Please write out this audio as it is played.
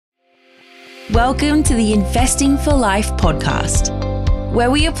Welcome to the Investing for Life podcast,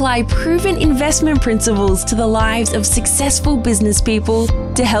 where we apply proven investment principles to the lives of successful business people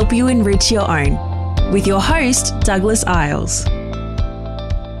to help you enrich your own. With your host, Douglas Isles.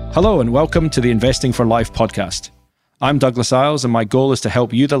 Hello and welcome to the Investing for Life podcast. I'm Douglas Isles and my goal is to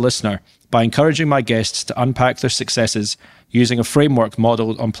help you, the listener, by encouraging my guests to unpack their successes using a framework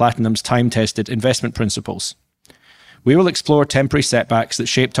modelled on Platinum's time-tested investment principles. We will explore temporary setbacks that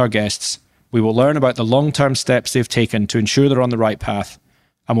shaped our guests. We will learn about the long-term steps they've taken to ensure they're on the right path,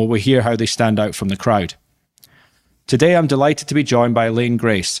 and we will hear how they stand out from the crowd. Today, I'm delighted to be joined by Elayne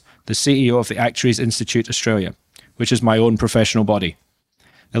Grace, the CEO of the Actuaries Institute Australia, which is my own professional body.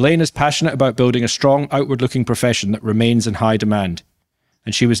 Elayne is passionate about building a strong, outward-looking profession that remains in high demand,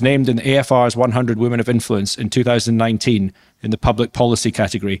 and she was named in the AFR's 100 Women of Influence in 2019 in the public policy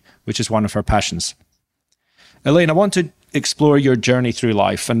category, which is one of her passions. Elayne, I want to explore your journey through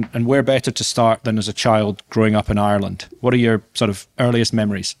life, and where better to start than as a child growing up in Ireland? What are your sort of earliest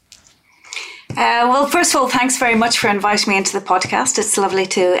memories? Well, first of all, thanks very much for inviting me into the podcast. It's lovely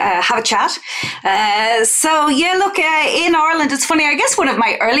to have a chat. In Ireland, it's funny, I guess one of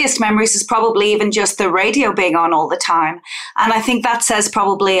my earliest memories is probably even just the radio being on all the time. And I think that says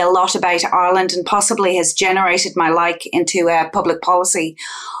probably a lot about Ireland and possibly has generated my like into public policy.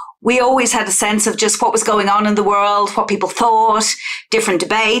 We always had a sense of just what was going on in the world, what people thought, different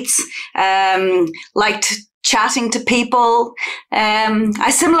debates, liked chatting to people.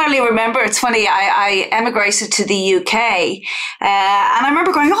 I similarly remember, it's funny, I emigrated to the UK and I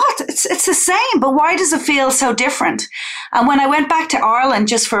remember going, it's the same, but why does it feel so different? And when I went back to Ireland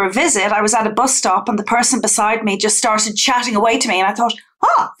just for a visit, I was at a bus stop and the person beside me just started chatting away to me and I thought,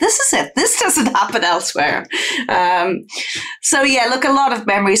 this is it. This doesn't happen elsewhere. A lot of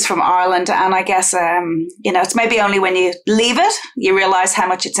memories from Ireland. And I guess, it's maybe only when you leave it, you realize how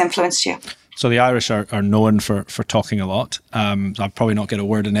much it's influenced you. So the Irish are known for talking a lot. I'll probably not get a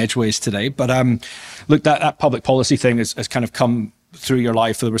word in edgeways today. But that public policy thing has kind of come through your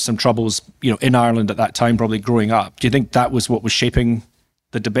life. There were some troubles, in Ireland at that time, probably growing up. Do you think that was what was shaping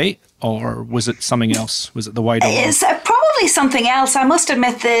the debate, or was it something else? Was it the wider world? It's probably something else. I must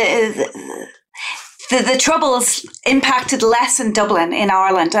admit the troubles impacted less in Dublin, in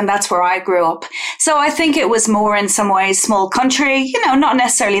Ireland, and that's where I grew up. So I think it was more in some ways small country, not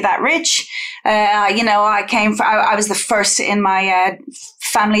necessarily that rich. I was the first in my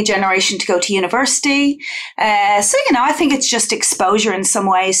family generation to go to university. I think it's just exposure in some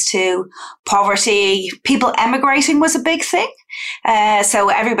ways to poverty. People emigrating was a big thing. So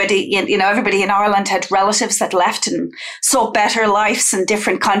everybody in Ireland had relatives that left and sought better lives in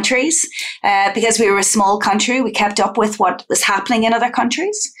different countries. Because we were a small country, we kept up with what was happening in other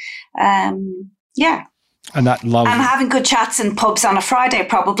countries. And that love and having good chats in pubs on a Friday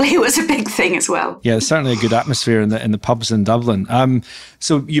probably was a big thing as well. Yeah, there's certainly a good atmosphere in the pubs in Dublin.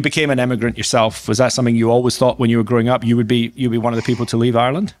 So you became an immigrant yourself. Was that something you always thought when you were growing up you'd be one of the people to leave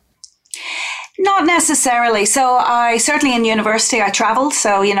Ireland? Not necessarily. So I certainly in university, I traveled.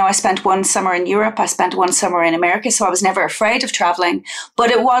 So, I spent one summer in Europe. I spent one summer in America. So I was never afraid of traveling. But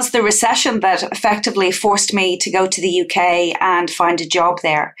it was the recession that effectively forced me to go to the UK and find a job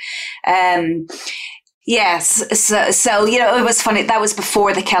there. Yes. So, it was funny. That was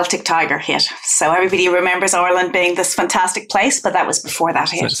before the Celtic Tiger hit. So everybody remembers Ireland being this fantastic place, but that was before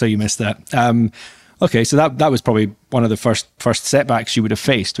that hit. So you missed that. Okay, so that was probably one of the first setbacks you would have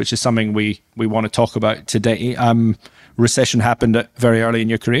faced, which is something we want to talk about today. Recession happened very early in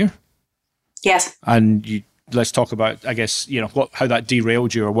your career. Yes. And let's talk about, I guess, how that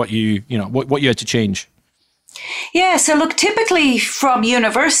derailed you, or what you had to change. Yeah, so look, typically from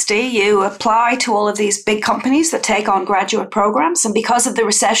university, you apply to all of these big companies that take on graduate programs. And because of the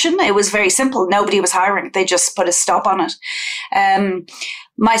recession, it was very simple. Nobody was hiring. They just put a stop on it.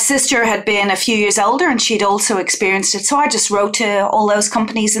 My sister had been a few years older and she'd also experienced it. So I just wrote to all those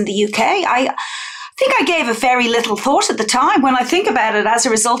companies in the UK. I think I gave a very little thought at the time. When I think about it, as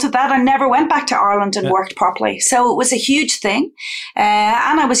a result of that, I never went back to Ireland and worked properly. So it was a huge thing.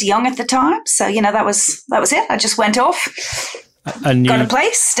 And I was young at the time. So, that was it. I just went off, got a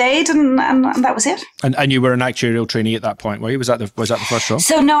place, stayed, and that was it. And you were an actuarial trainee at that point, were you? Was that the first role?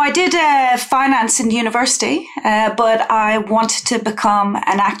 So no, I did finance in university, but I wanted to become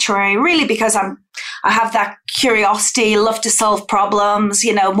an actuary really because I have that curiosity, love to solve problems,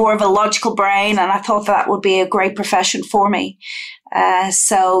 more of a logical brain. And I thought that would be a great profession for me.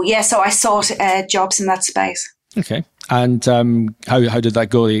 So I sought jobs in that space. Okay. And how did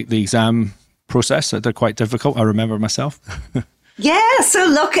that go, the exam process? They're quite difficult, I remember myself. Yeah, so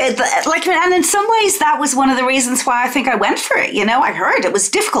look, and in some ways that was one of the reasons why I think I went for it. I heard it was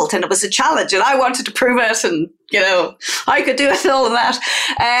difficult and it was a challenge and I wanted to prove it and, I could do it and all of that.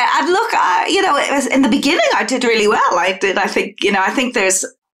 And look, it was, in the beginning I did really well. I think there's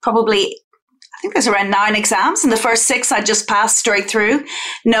around 9 exams, and the first 6 I just passed straight through,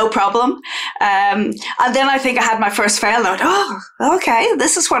 no problem. And then I think I had my first fail, and I went, oh, okay,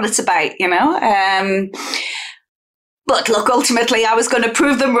 this is what it's about, But look, ultimately, I was going to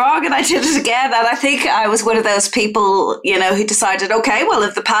prove them wrong, and I did it again. And I think I was one of those people, who decided, okay, well,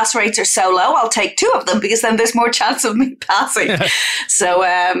 if the pass rates are so low, I'll take 2 of them because then there's more chance of me passing. So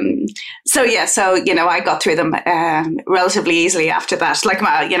I got through them relatively easily after that. Like,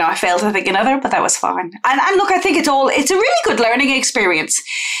 I failed, I think, another, but that was fine. And look, I think it's a really good learning experience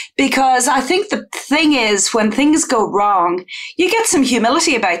because I think the thing is when things go wrong, you get some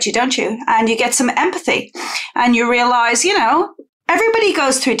humility about you, don't you? And you get some empathy and you realize, everybody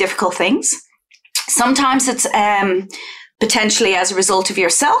goes through difficult things. Sometimes it's potentially as a result of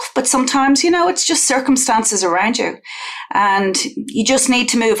yourself, but sometimes, it's just circumstances around you and you just need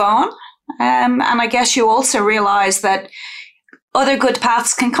to move on. And I guess you also realize that other good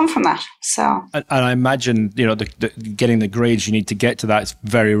paths can come from that. So, and I imagine, getting the grades you need to get to that, it's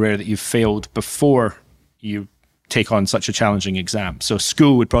very rare that you've failed before you take on such a challenging exam. So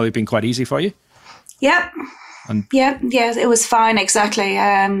school would probably have been quite easy for you. Yep. Yeah, it was fine. Exactly.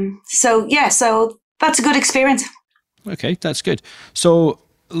 So that's a good experience. Okay, that's good. So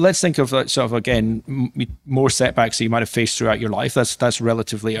let's think of sort of, again, more setbacks that you might have faced throughout your life. That's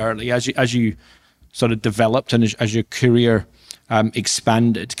relatively early. As you sort of developed and as your career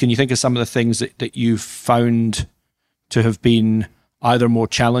expanded, can you think of some of the things that you found to have been either more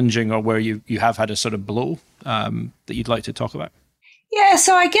challenging or where you have had a sort of blow that you'd like to talk about? Yeah,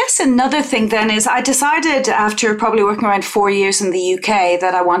 so I guess another thing then is I decided after probably working around 4 years in the UK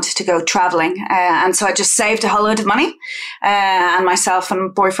that I wanted to go traveling. And so I just saved a whole load of money. And myself and my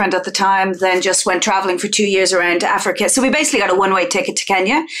boyfriend at the time then just went traveling for 2 years around Africa. So we basically got a one-way ticket to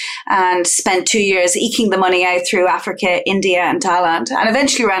Kenya and spent 2 years eking the money out through Africa, India and Thailand, and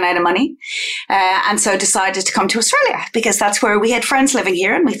eventually ran out of money. And so decided to come to Australia because that's where we had friends living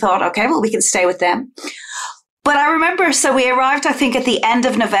here. And we thought, okay, well, we can stay with them. But I remember, so we arrived, I think, at the end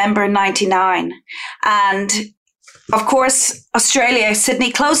of November 99. And of course, Australia,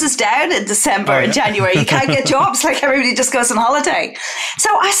 Sydney closes down in December and January. You can't get jobs, like everybody just goes on holiday.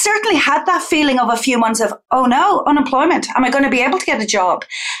 So I certainly had that feeling of a few months of, oh no, unemployment. Am I going to be able to get a job?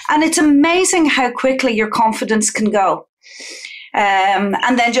 And it's amazing how quickly your confidence can go.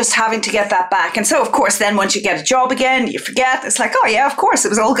 And then just having to get that back. And so, of course, then once you get a job again, you forget. It's like, oh yeah, of course, it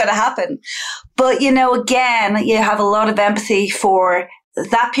was all going to happen. But, again, you have a lot of empathy for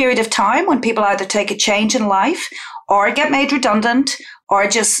that period of time when people either take a change in life or get made redundant or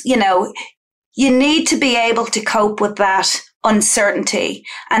just, you need to be able to cope with that uncertainty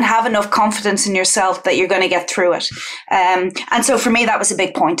and have enough confidence in yourself that you're going to get through it. And so for me, that was a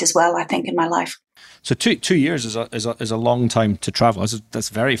big point as well, I think, in my life. So 2 years is a long time to travel. That's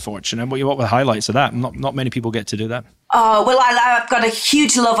very fortunate. What were the highlights of that? Not many people get to do that. Oh, well, I've got a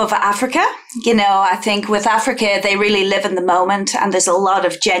huge love of Africa. I think with Africa, they really live in the moment and there's a lot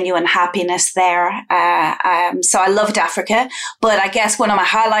of genuine happiness there. So I loved Africa. But I guess one of my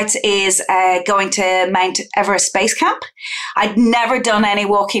highlights is going to Mount Everest Base Camp. I'd never done any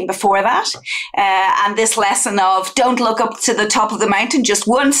walking before that. And this lesson of don't look up to the top of the mountain, just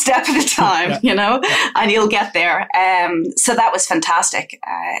one step at a time, and you'll get there. So that was fantastic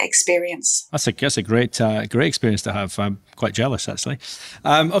experience. That's a great experience to have. I'm quite jealous, actually.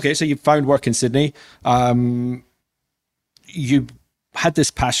 Okay, so you found work in Sydney. You had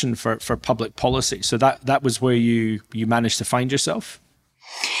this passion for public policy. So that was where you managed to find yourself?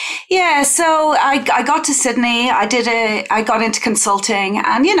 Yeah, so I got to Sydney. I got into consulting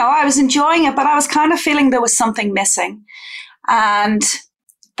and, I was enjoying it, but I was kind of feeling there was something missing. And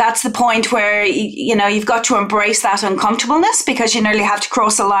that's the point where, you've got to embrace that uncomfortableness because you nearly have to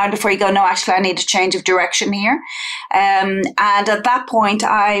cross a line before you go, no, actually, I need a change of direction here. And at that point,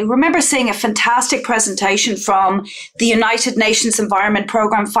 I remember seeing a fantastic presentation from the United Nations Environment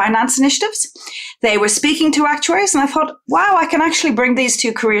Programme Finance Initiatives. They were speaking to actuaries and I thought, wow, I can actually bring these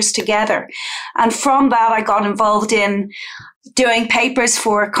two careers together. And from that, I got involved in doing papers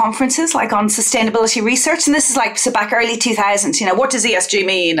for conferences like on sustainability research. And this is back early 2000s, what does ESG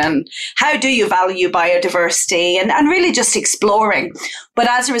mean and how do you value biodiversity and really just exploring. But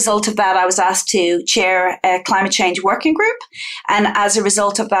as a result of that, I was asked to chair a climate change working group. And as a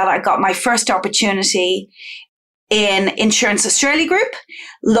result of that, I got my first opportunity in Insurance Australia Group,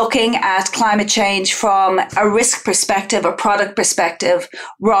 looking at climate change from a risk perspective, a product perspective,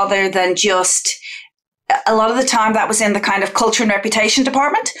 rather than just, a lot of the time that was in the kind of culture and reputation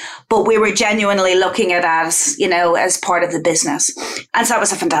department, but we were genuinely looking at as, as part of the business. And so that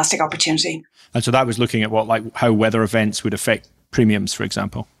was a fantastic opportunity. And so that was looking at how weather events would affect premiums, for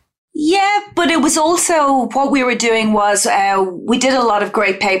example. Yeah, but it was also what we were doing was we did a lot of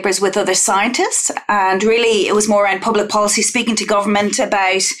great papers with other scientists, and really it was more around public policy, speaking to government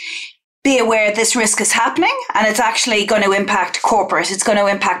about be aware this risk is happening and it's actually going to impact corporate. It's going to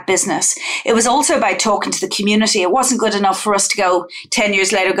impact business. It was also about talking to the community. It wasn't good enough for us to go 10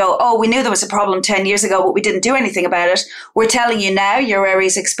 years later, oh, we knew there was a problem 10 years ago, but we didn't do anything about it. We're telling you now your area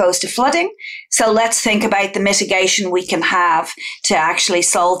is exposed to flooding. So let's think about the mitigation we can have to actually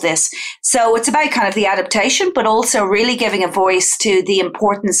solve this. So it's about kind of the adaptation, but also really giving a voice to the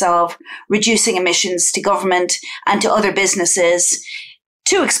importance of reducing emissions to government and to other businesses,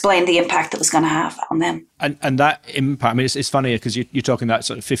 to explain the impact that was going to have on them. And that impact, I mean, it's funny because you're talking that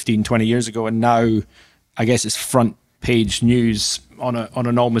sort of 15, 20 years ago, and now I guess it's front page news on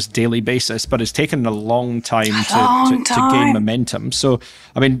an almost daily basis, but it's taken a long time to gain momentum. So,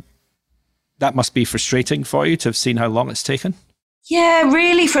 I mean, that must be frustrating for you to have seen how long it's taken. Yeah,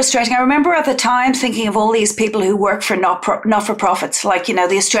 really frustrating. I remember at the time thinking of all these people who work for not-for-profits, like, the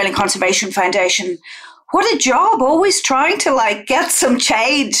Australian Conservation Foundation. What a job, always trying to get some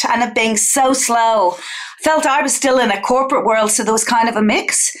change and it being so slow. I felt I was still in a corporate world, so there was kind of a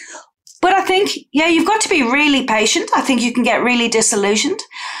mix. But I think, you've got to be really patient. I think you can get really disillusioned.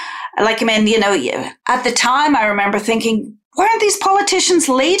 At the time I remember thinking, why aren't these politicians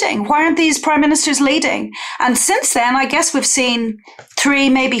leading? Why aren't these prime ministers leading? And since then, I guess we've seen 3,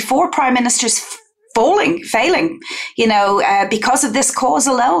 maybe 4 prime ministers failing, because of this cause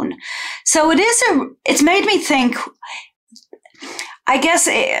alone. So it's made me think, I guess,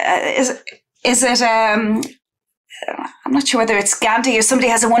 is it, I'm not sure whether it's Gandhi or somebody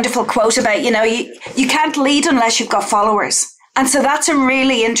has a wonderful quote about, you can't lead unless you've got followers. And so that's a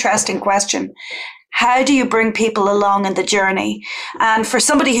really interesting question. How do you bring people along in the journey? And for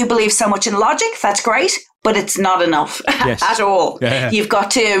somebody who believes so much in logic, that's great, but it's not enough at all. Yeah. You've got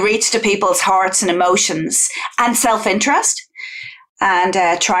to reach to people's hearts and emotions and self-interest and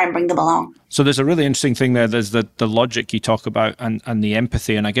try and bring them along. So there's a really interesting thing there. There's the logic you talk about and the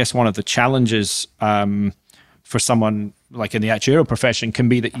empathy. And I guess one of the challenges for someone like in the actuarial profession can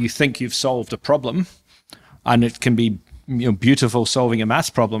be that you think you've solved a problem, and it can be beautiful solving a maths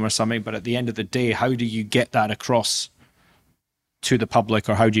problem or something, but at the end of the day, how do you get that across to the public,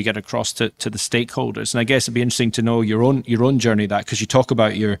 or how do you get across to the stakeholders? And I guess it'd be interesting to know your own journey, that because you talk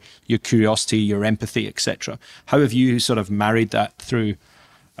about your curiosity, your empathy, etc. How have you sort of married that through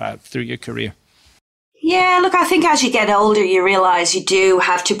your career? Yeah, look, I think as you get older, you realize you do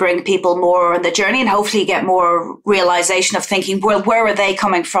have to bring people more on the journey, and hopefully you get more realization of thinking, well, where are they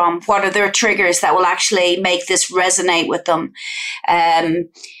coming from? What are their triggers that will actually make this resonate with them?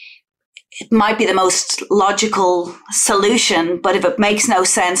 It might be the most logical solution, but if it makes no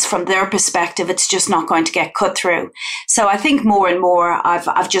sense from their perspective, it's just not going to get cut through. So I think more and more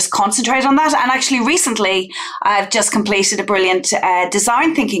I've just concentrated on that. And actually recently I've just completed a brilliant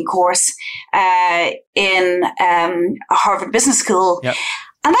design thinking course in Harvard Business School. Yep.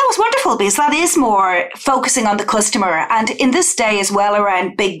 And that was wonderful because that is more focusing on the customer. And in this day as well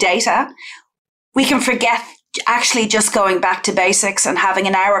around big data, we can forget actually just going back to basics and having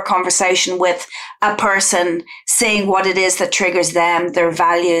an hour conversation with a person, seeing what it is that triggers them, their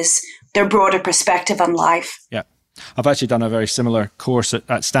values, their broader perspective on life. Yeah. I've actually done a very similar course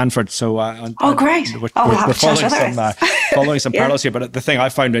at Stanford. So great. We're following some parallels here. But the thing I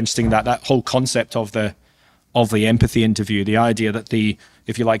found interesting, that whole concept of the empathy interview, the idea that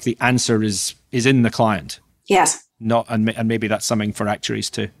if you like, the answer is in the client. Yes. And maybe that's something for actuaries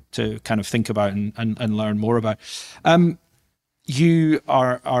to kind of think about and learn more about. You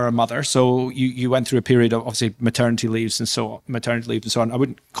are a mother, so you went through a period of obviously maternity leave and so on. I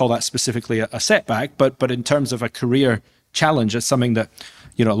wouldn't call that specifically a setback, but in terms of a career challenge, it's something that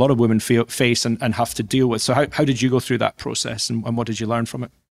a lot of women face and have to deal with. So how did you go through that process, and what did you learn from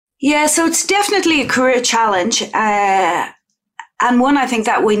it? Yeah, so it's definitely a career challenge. And one I think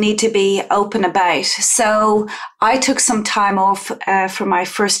that we need to be open about. So I took some time off for my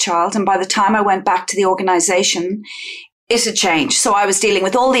first child. And by the time I went back to the organization, it had changed. So I was dealing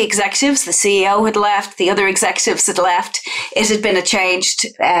with all the executives. The CEO had left. The other executives had left. It had been a changed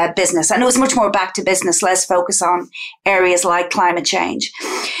business. And it was much more back to business, less focus on areas like climate change.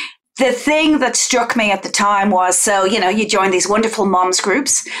 the thing that struck me at the time was, so, you join these wonderful moms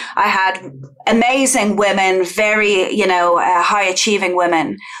groups. I had amazing women, very, high achieving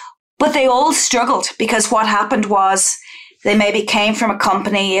women, but they all struggled because what happened was they maybe came from a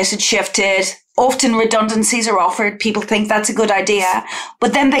company, it had shifted. Often redundancies are offered. People think that's a good idea,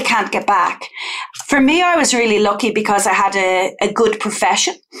 but then they can't get back. For me, I was really lucky because I had a good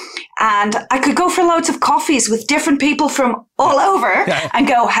profession and I could go for loads of coffees with different people from all over and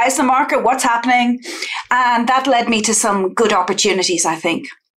go, how's the market? What's happening? And that led me to some good opportunities, I think.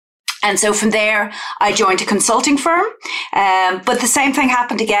 And so from there, I joined a consulting firm. But the same thing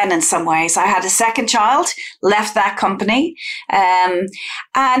happened again in some ways. I had a second child, left that company.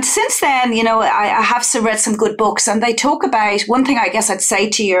 And since then, I have read some good books, and they talk about one thing I guess I'd say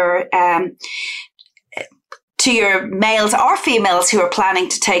to your males or females who are planning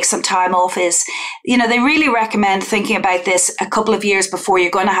to take some time off is, they really recommend thinking about this a couple of years before you're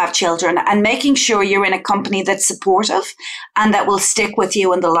going to have children and making sure you're in a company that's supportive and that will stick with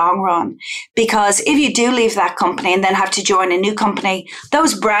you in the long run. Because if you do leave that company and then have to join a new company,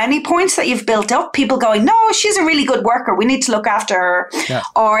 those brownie points that you've built up, people going, no, she's a really good worker, we need to look after her. Yeah.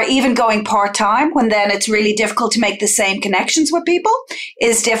 Or even going part-time when then it's really difficult to make the same connections with people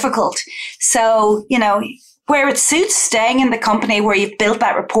is difficult. So, where it suits, staying in the company where you've built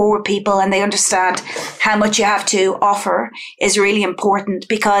that rapport with people and they understand how much you have to offer is really important,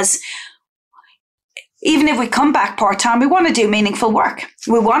 because even if we come back part-time, we want to do meaningful work.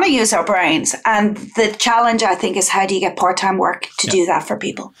 We want to use our brains. And the challenge, I think, is how do you get part-time work to do that for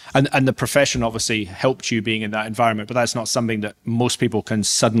people? And the profession obviously helped you being in that environment, but that's not something that most people can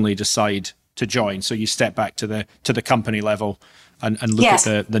suddenly decide to join. So you step back to the company level and look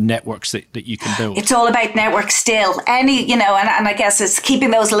at the networks that you can build. It's all about networks still. And I guess it's keeping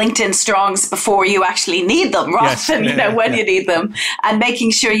those LinkedIn strongs before you actually need them, rather than, when you need them, and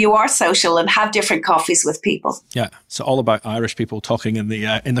making sure you are social and have different coffees with people. Yeah. So all about Irish people talking in the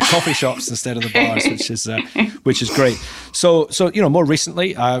coffee shops instead of the bars, which is great. So more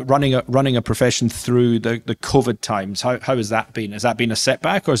recently, running a profession through the COVID times, how has that been? Has that been a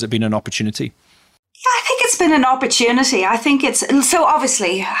setback or has it been an opportunity? Yeah, I think it's been an opportunity. I think it's so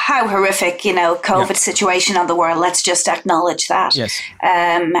obviously how horrific, COVID situation on the world. Let's just acknowledge that. Yes.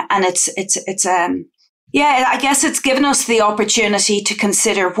 And I guess it's given us the opportunity to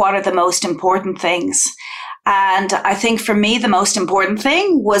consider what are the most important things. And I think for me, the most important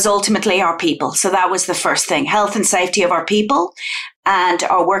thing was ultimately our people. So that was the first thing, health and safety of our people and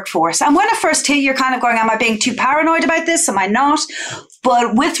our workforce. And when it first hit, you're kind of going, am I being too paranoid about this? Am I not?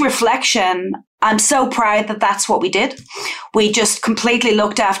 But with reflection, I'm so proud that that's what we did. We just completely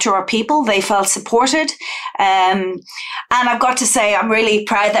looked after our people. They felt supported. And I've got to say, I'm really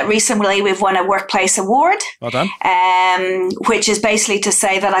proud that recently we've won a workplace award. Well done. Which is basically to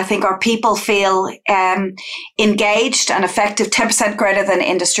say that I think our people feel engaged and effective, 10% greater than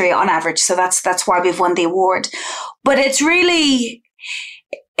industry on average. So that's why we've won the award. But it's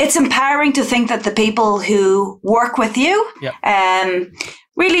empowering to think that the people who work with you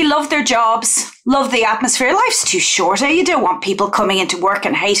really love their jobs, love the atmosphere. Life's too short. You don't want people coming into work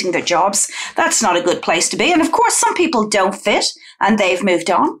and hating their jobs. That's not a good place to be. And of course, some people don't fit and they've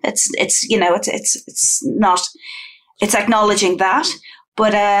moved on. It's acknowledging that.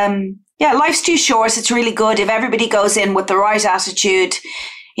 But life's too short. It's really good if everybody goes in with the right attitude,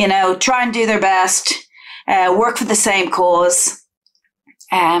 try and do their best, work for the same cause.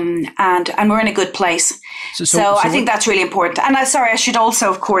 And we're in a good place. So I think that's really important. And I should also,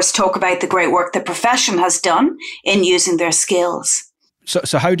 of course, talk about the great work the profession has done in using their skills.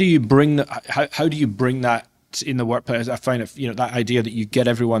 So how do you bring that in the workplace? I find it, that idea that you get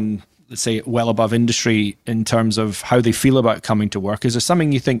everyone, let's say, well above industry in terms of how they feel about coming to work. Is there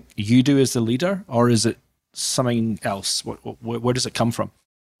something you think you do as the leader, or is it something else? Where does it come from?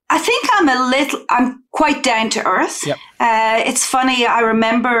 I think I'm quite down to earth. Yep. It's funny. I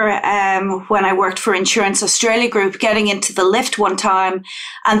remember when I worked for Insurance Australia Group, getting into the lift one time,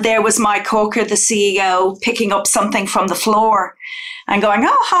 and there was Mike Hawker, the CEO, picking up something from the floor and going,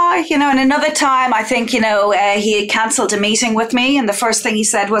 "Oh, hi," And another time, I think, he had cancelled a meeting with me, and the first thing he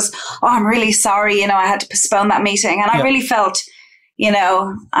said was, "Oh, I'm really sorry. I had to postpone that meeting," and I really felt.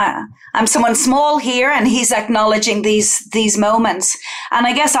 I'm someone small here, and he's acknowledging these moments. And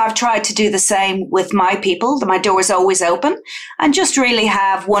I guess I've tried to do the same with my people. My door is always open, and just really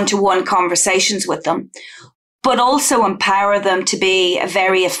have one-to-one conversations with them, but also empower them to be a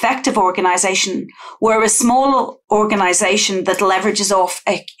very effective organization. We're a small organization that leverages off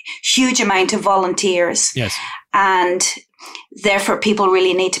a huge amount of volunteers. Yes. And therefore, people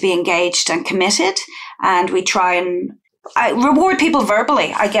really need to be engaged and committed. And we try and reward people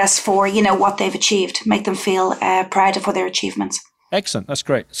verbally, I guess, for, what they've achieved, make them feel proud of their achievements. Excellent. That's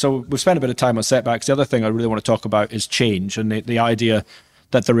great. So we've spent a bit of time on setbacks. The other thing I really want to talk about is change, and the idea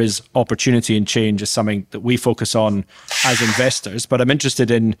that there is opportunity in change is something that we focus on as investors. But I'm interested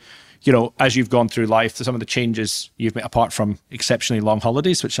in, as you've gone through life, some of the changes you've made, apart from exceptionally long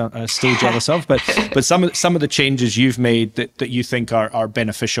holidays, which I'm still jealous of, but some of the changes you've made that you think are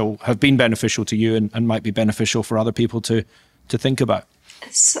beneficial, have been beneficial to you and might be beneficial for other people to think about.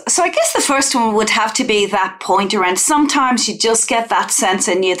 So I guess the first one would have to be that point around sometimes you just get that sense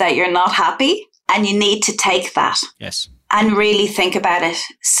in you that you're not happy and you need to take that. Yes. And really think about it.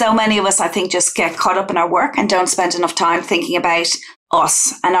 So many of us, I think, just get caught up in our work and don't spend enough time thinking about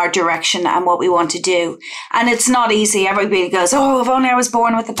us and our direction and what we want to do. And it's not easy. Everybody goes, if only I was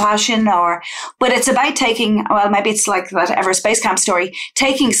born with a passion, but it's about taking, maybe it's like that Everest Base Camp story,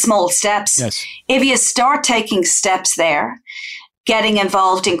 taking small steps. Yes. If you start taking steps there, getting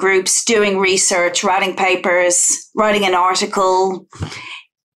involved in groups, doing research, writing papers, writing an article,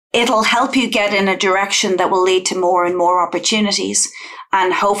 it'll help you get in a direction that will lead to more and more opportunities.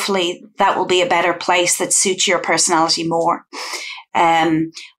 And hopefully that will be a better place that suits your personality more.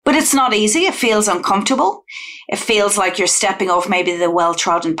 But it's not easy. It feels uncomfortable. It feels like you're stepping off maybe the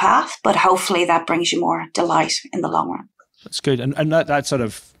well-trodden path, but hopefully that brings you more delight in the long run. That's good. And that sort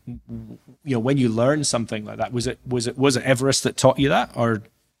of, when you learn something like that, was it Everest that taught you that, or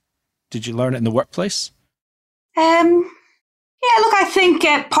did you learn it in the workplace? Yeah, look, I think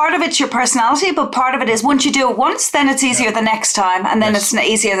part of it's your personality, but part of it is once you do it once, then it's easier the next time, and then it's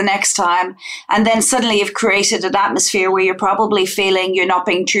easier the next time. And then suddenly you've created an atmosphere where you're probably feeling you're not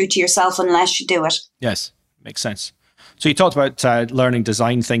being true to yourself unless you do it. Yes, makes sense. So you talked about learning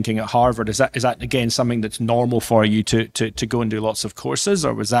design thinking at Harvard. Is that again something that's normal for you to go and do lots of courses,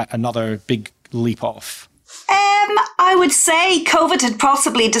 or was that another big leap off? I would say COVID had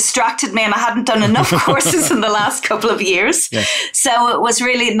possibly distracted me and I hadn't done enough courses in the last couple of years. Yes. So it was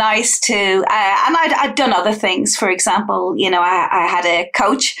really nice to, and I'd done other things. For example, I had a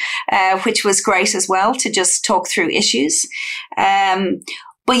coach, which was great as well to just talk through issues.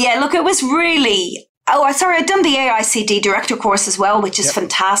 But yeah, look, it was really, I'd done the AICD director course as well, which is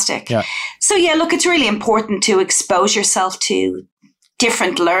fantastic. Yeah. So yeah, look, it's really important to expose yourself to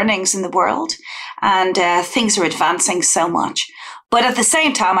different learnings in the world, and things are advancing so much. But at the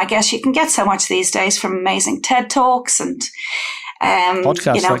same time, I guess you can get so much these days from amazing TED Talks and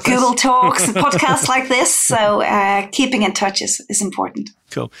like Google Talks and podcasts like this. So keeping in touch is important.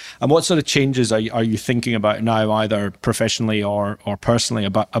 Cool. And what sort of changes are you thinking about now, either professionally or personally,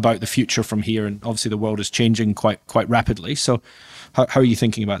 about the future from here? And obviously the world is changing quite rapidly. So how are you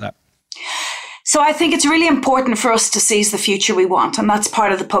thinking about that? So I think it's really important for us to seize the future we want, and that's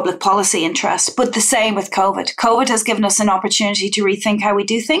part of the public policy interest. But the same with COVID. COVID has given us an opportunity to rethink how we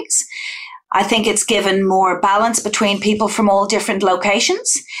do things. I think it's given more balance between people from all different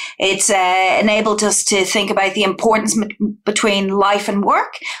locations. It's enabled us to think about the importance between life and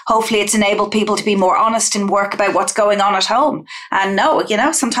work. Hopefully it's enabled people to be more honest in work about what's going on at home. And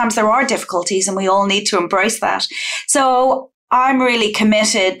sometimes there are difficulties and we all need to embrace that. So I'm really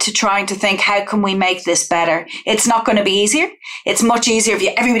committed to trying to think, how can we make this better? It's not going to be easier. It's much easier if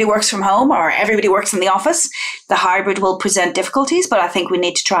everybody works from home or everybody works in the office. The hybrid will present difficulties, but I think we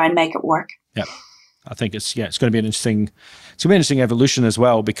need to try and make it work. Yeah, I think it's going to be an interesting evolution as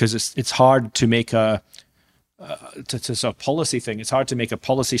well, because it's hard to make to sort of policy thing. It's hard to make a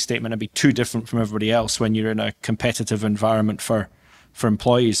policy statement and be too different from everybody else when you're in a competitive environment for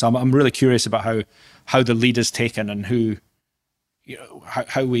employees. So I'm really curious about how the lead is taken and who.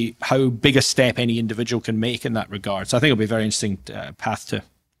 How big a step any individual can make in that regard. So I think it'll be a very interesting path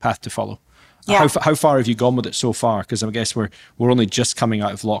to follow. Yeah. How far have you gone with it so far? Because I guess we're only just coming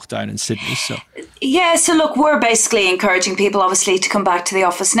out of lockdown in Sydney. So yeah, so look, we're basically encouraging people obviously to come back to the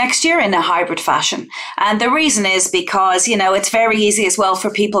office next year in a hybrid fashion. And the reason is because, it's very easy as well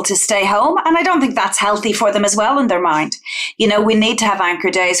for people to stay home. And I don't think that's healthy for them as well in their mind. We need to have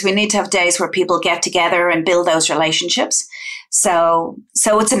anchor days. We need to have days where people get together and build those relationships. So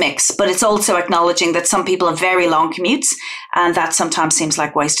it's a mix, but it's also acknowledging that some people have very long commutes, and that sometimes seems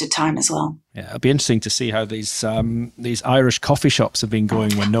like wasted time as well. Yeah, it'll be interesting to see how these Irish coffee shops have been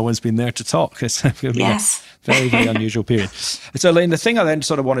going when no one's been there to talk. It's going to be a very, very unusual period. So, Elayne, the thing I then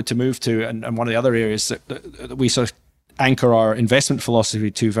sort of wanted to move to, and one of the other areas that we sort of anchor our investment philosophy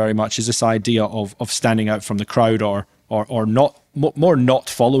to very much, is this idea of standing out from the crowd or not, more not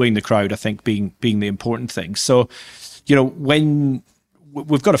following the crowd, I think, being the important thing. So, when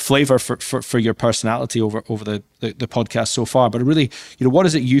we've got a flavor for your personality over the podcast so far, but really, what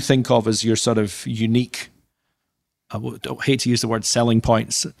is it you think of as your sort of unique don't hate to use the word selling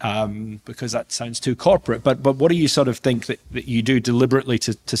points because that sounds too corporate, but what do you sort of think that you do deliberately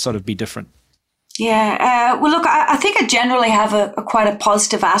to sort of be different? Yeah. Well, look, I think I generally have quite a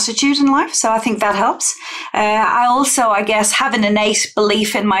positive attitude in life. So I think that helps. I also, I guess, have an innate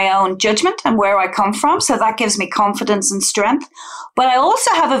belief in my own judgment and where I come from. So that gives me confidence and strength. But I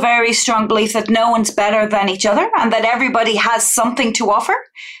also have a very strong belief that no one's better than each other and that everybody has something to offer.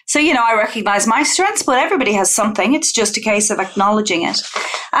 So, I recognize my strengths, but everybody has something. It's just a case of acknowledging it.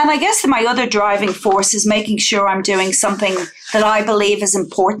 And I guess that my other driving force is making sure I'm doing something that I believe is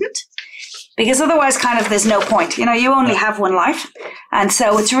important. Because otherwise, kind of, there's no point. You only have one life. And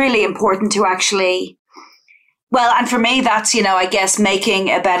so it's really important to actually, and for me, that's, I guess, making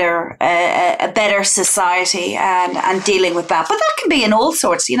a better society and dealing with that. But that can be in all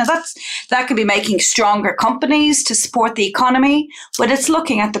sorts. That can be making stronger companies to support the economy. But it's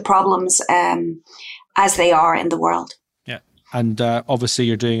looking at the problems as they are in the world. Yeah. And obviously,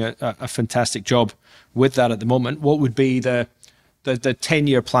 you're doing a fantastic job with that at the moment. What would be the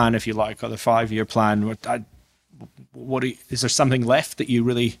 10-year plan, if you like, or the 5-year plan? Is there something left that you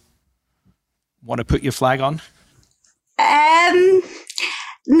really want to put your flag on?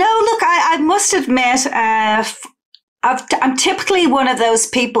 No, look, I must admit, I'm typically one of those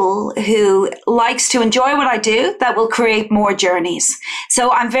people who likes to enjoy what I do that will create more journeys.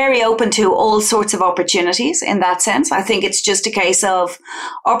 So I'm very open to all sorts of opportunities in that sense. I think it's just a case of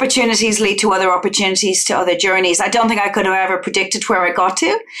opportunities lead to other opportunities to other journeys. I don't think I could have ever predicted where I got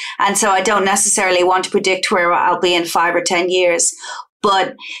to. And so I don't necessarily want to predict where I'll be in 5 or 10 years.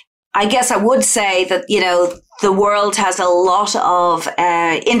 But I guess I would say that, the world has a lot of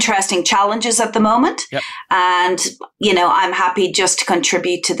interesting challenges at the moment. Yep. And, I'm happy just to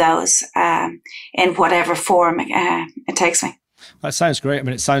contribute to those in whatever form it takes me. That sounds great. I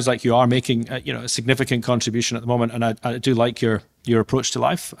mean, it sounds like you are making, a significant contribution at the moment. And I do like your approach to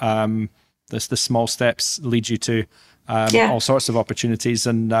life. The small steps lead you to all sorts of opportunities.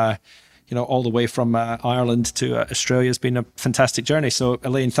 And, all the way from Ireland to Australia has been a fantastic journey. So,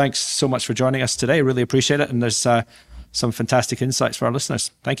 Elayne, thanks so much for joining us today. Really appreciate it. And there's some fantastic insights for our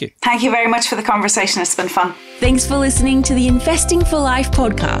listeners. Thank you. Thank you very much for the conversation. It's been fun. Thanks for listening to the Investing for Life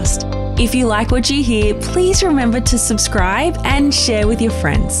podcast. If you like what you hear, please remember to subscribe and share with your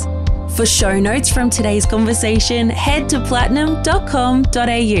friends. For show notes from today's conversation, head to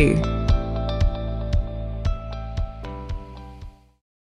platinum.com.au.